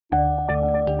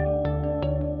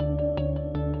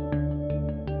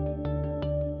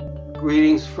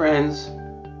Greetings, friends.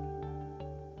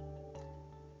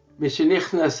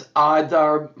 Mishenichnas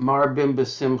Adar Marbim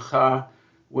B'Simcha.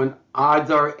 When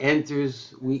Adar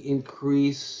enters, we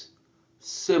increase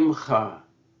Simcha.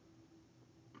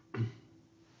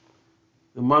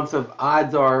 The month of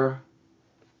Adar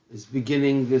is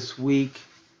beginning this week,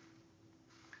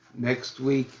 next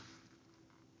week.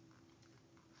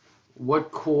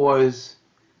 What cause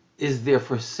is there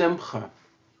for Simcha?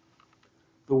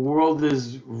 The world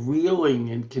is reeling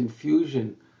in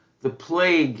confusion. The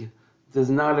plague does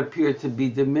not appear to be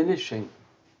diminishing.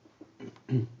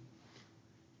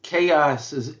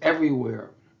 Chaos is everywhere.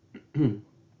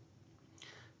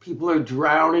 People are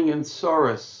drowning in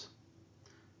sorrows.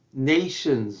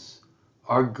 Nations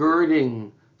are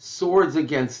girding swords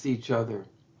against each other.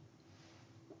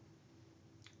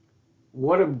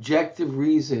 What objective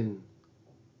reason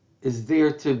is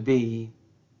there to be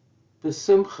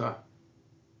b'simcha?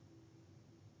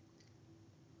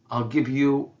 I'll give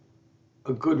you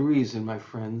a good reason, my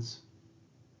friends.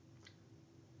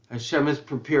 Hashem is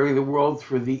preparing the world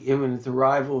for the imminent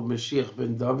arrival of Mashiach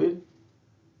ben David,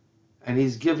 and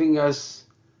He's giving us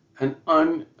an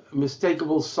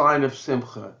unmistakable sign of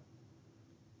Simcha.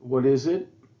 What is it?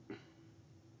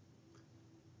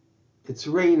 It's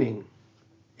raining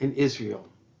in Israel.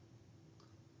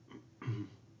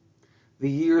 The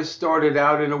year started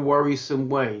out in a worrisome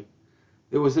way.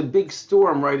 There was a big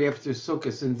storm right after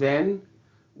Sukkot, and then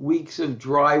weeks of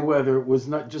dry weather. It was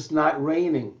not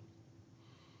raining.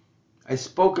 I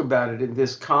spoke about it in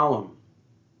this column.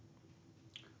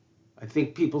 I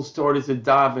think people started to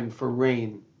daven for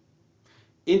rain.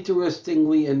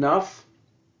 Interestingly enough,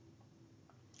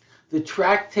 the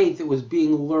tractate that was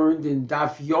being learned in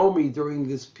Daf Yomi during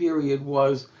this period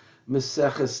was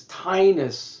Maseches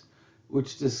Tainus,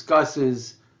 which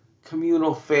discusses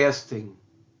communal fasting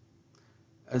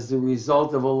as the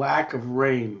result of a lack of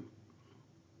rain.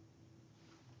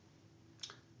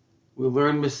 We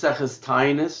learn Maseches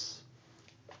Tainus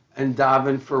and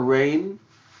daven for rain,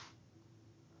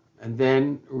 and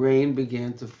then rain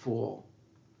began to fall.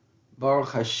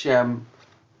 Baruch Hashem,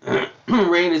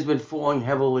 rain has been falling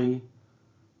heavily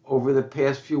over the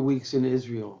past few weeks in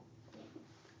Israel.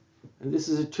 And this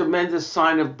is a tremendous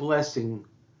sign of blessing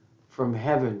from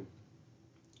heaven.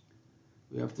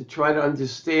 We have to try to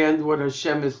understand what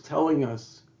Hashem is telling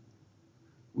us.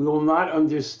 We will not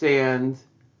understand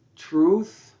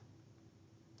truth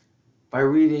by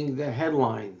reading the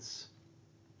headlines.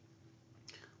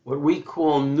 What we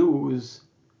call news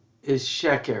is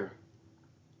sheker,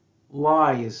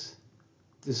 lies,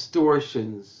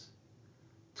 distortions,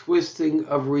 twisting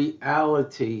of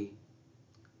reality.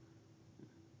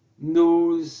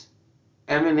 News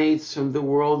emanates from the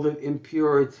world of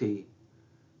impurity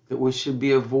that we should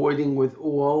be avoiding with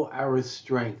all our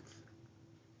strength.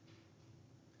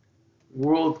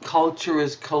 World culture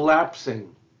is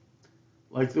collapsing,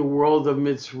 like the world of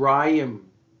Mitzrayim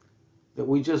that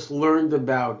we just learned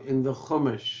about in the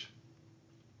Chumash.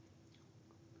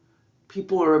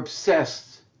 People are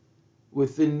obsessed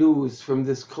with the news from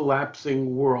this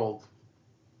collapsing world,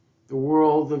 the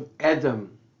world of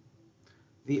Edom,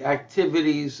 the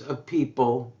activities of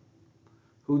people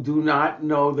who do not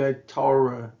know that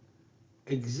Torah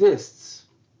exists.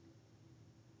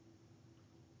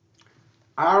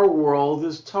 Our world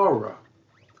is Torah,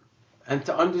 and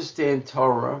to understand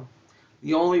Torah,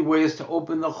 the only way is to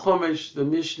open the Chumash, the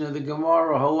Mishnah, the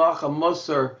Gemara, Halacha,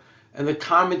 Musar, and the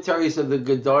commentaries of the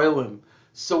Gedolim,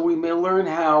 so we may learn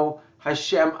how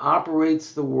Hashem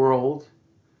operates the world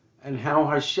and how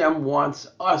Hashem wants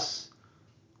us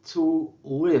to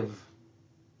live.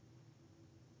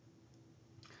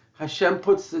 Hashem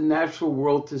puts the natural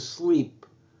world to sleep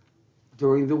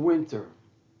during the winter.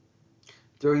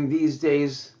 During these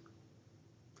days,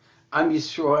 Am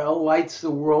Yisrael lights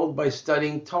the world by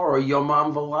studying Torah,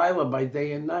 Yomam V'Layla, by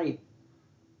day and night.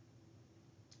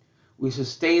 We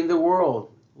sustain the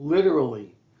world,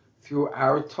 literally, through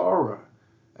our Torah.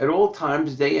 At all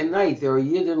times, day and night, there are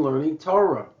Yidden learning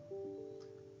Torah.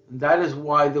 And that is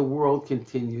why the world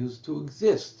continues to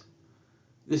exist.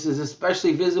 This is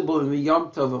especially visible in the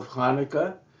Yom Tov of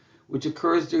Hanukkah, which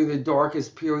occurs during the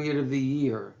darkest period of the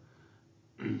year.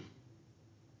 The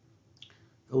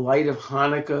light of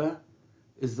Hanukkah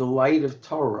is the light of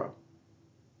Torah.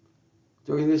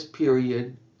 During this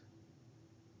period,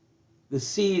 the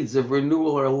seeds of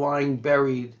renewal are lying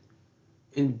buried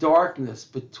in darkness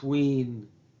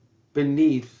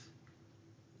beneath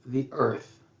the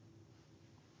earth.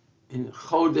 In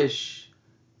Chodesh,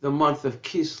 the month of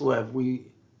Kislev, we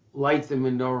light the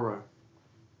menorah.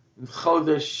 In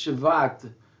Chodesh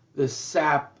Shvat, the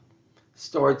sap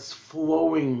starts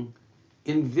flowing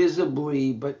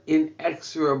invisibly but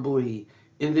inexorably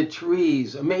in the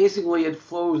trees. Amazingly, it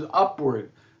flows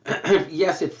upward.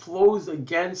 Yes, it flows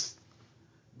against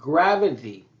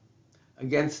gravity,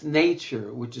 against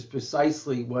nature, which is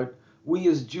precisely what we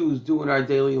as Jews do in our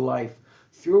daily life.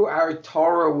 Through our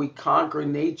Torah, we conquer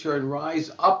nature and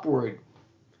rise upward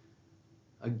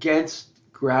against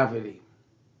gravity.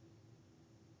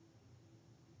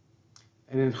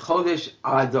 And in Chodesh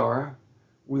Adar,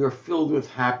 we are filled with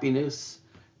happiness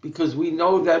because we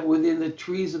know that within the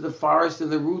trees of the forest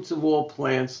and the roots of all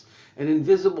plants, an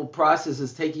invisible process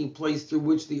is taking place through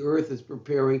which the earth is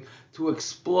preparing to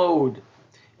explode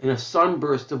in a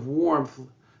sunburst of warmth,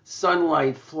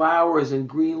 sunlight, flowers, and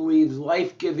green leaves,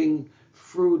 life-giving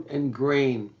fruit and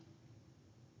grain.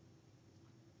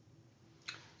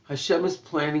 Hashem is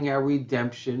planning our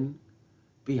redemption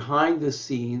behind the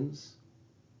scenes,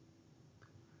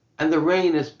 and the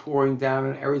rain is pouring down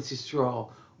on Eretz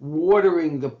Yisrael,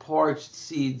 watering the parched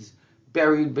seeds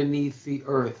buried beneath the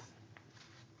earth.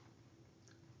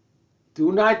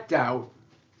 Do not doubt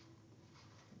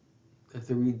that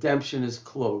the redemption is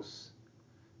close.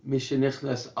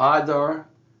 Mishenichnas Adar,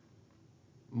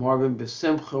 Marvin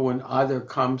B'Simcha, when Adar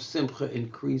comes, Simcha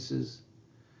increases.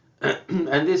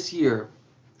 And this year,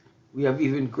 we have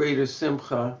even greater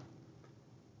Simcha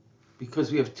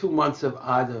because we have 2 months of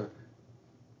Adar.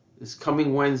 This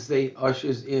coming Wednesday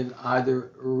ushers in Adar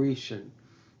Rishon.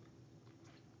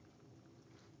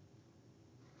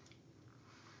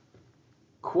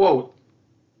 Quote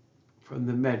from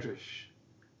the Medrash.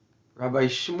 Rabbi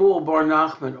Shmuel Bar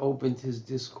Nachman opened his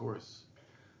discourse.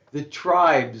 The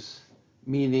tribes,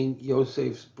 meaning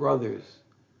Yosef's brothers,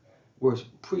 were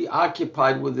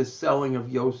preoccupied with the selling of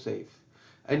Yosef,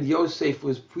 and Yosef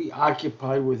was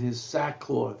preoccupied with his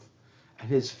sackcloth and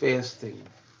his fasting.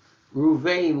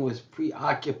 Ruvain was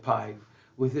preoccupied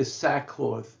with his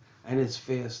sackcloth and his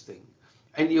fasting,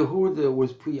 and Yehuda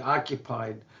was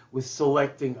preoccupied with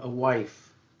selecting a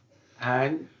wife.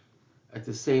 And at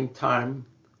the same time,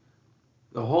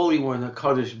 the Holy One,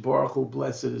 HaKadosh Baruch Hu,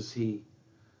 blessed is He,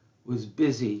 was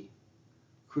busy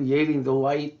creating the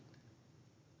light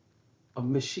of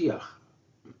Mashiach.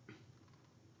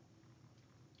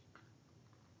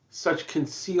 Such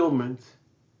concealment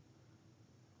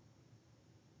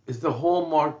is the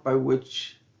hallmark by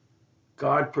which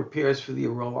God prepares for the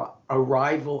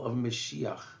arrival of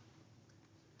Mashiach.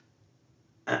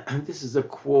 And this is a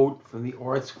quote from the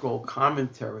Art Scroll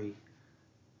commentary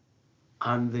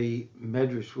on the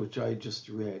Medrash which I just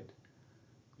read.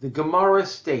 The Gemara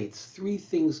states 3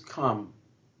 things come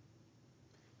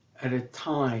at a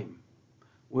time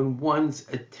when one's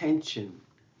attention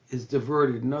is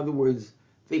diverted. In other words,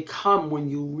 they come when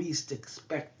you least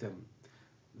expect them.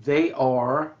 They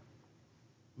are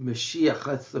Mashiach,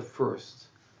 that's the first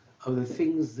of the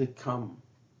things that come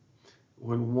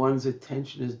when one's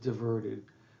attention is diverted,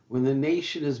 when the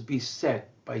nation is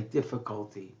beset by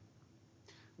difficulty,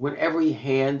 when every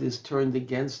hand is turned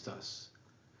against us,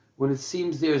 when it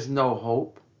seems there's no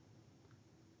hope.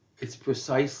 It's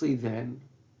precisely then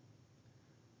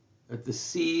that the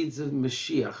seeds of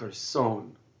Mashiach are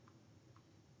sown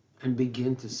and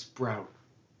begin to sprout.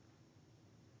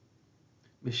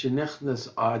 Mishenechnas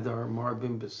Adar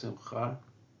Marbim B'Simcha.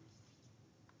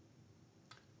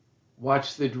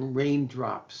 Watch the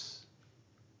raindrops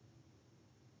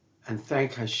and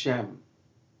thank Hashem.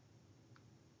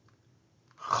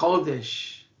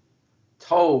 Chodesh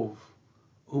Tov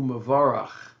U'Mevarach.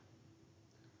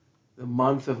 The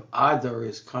month of Adar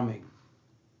is coming,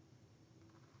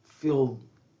 filled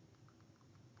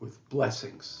with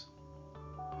blessings.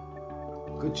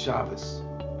 Good Shabbos.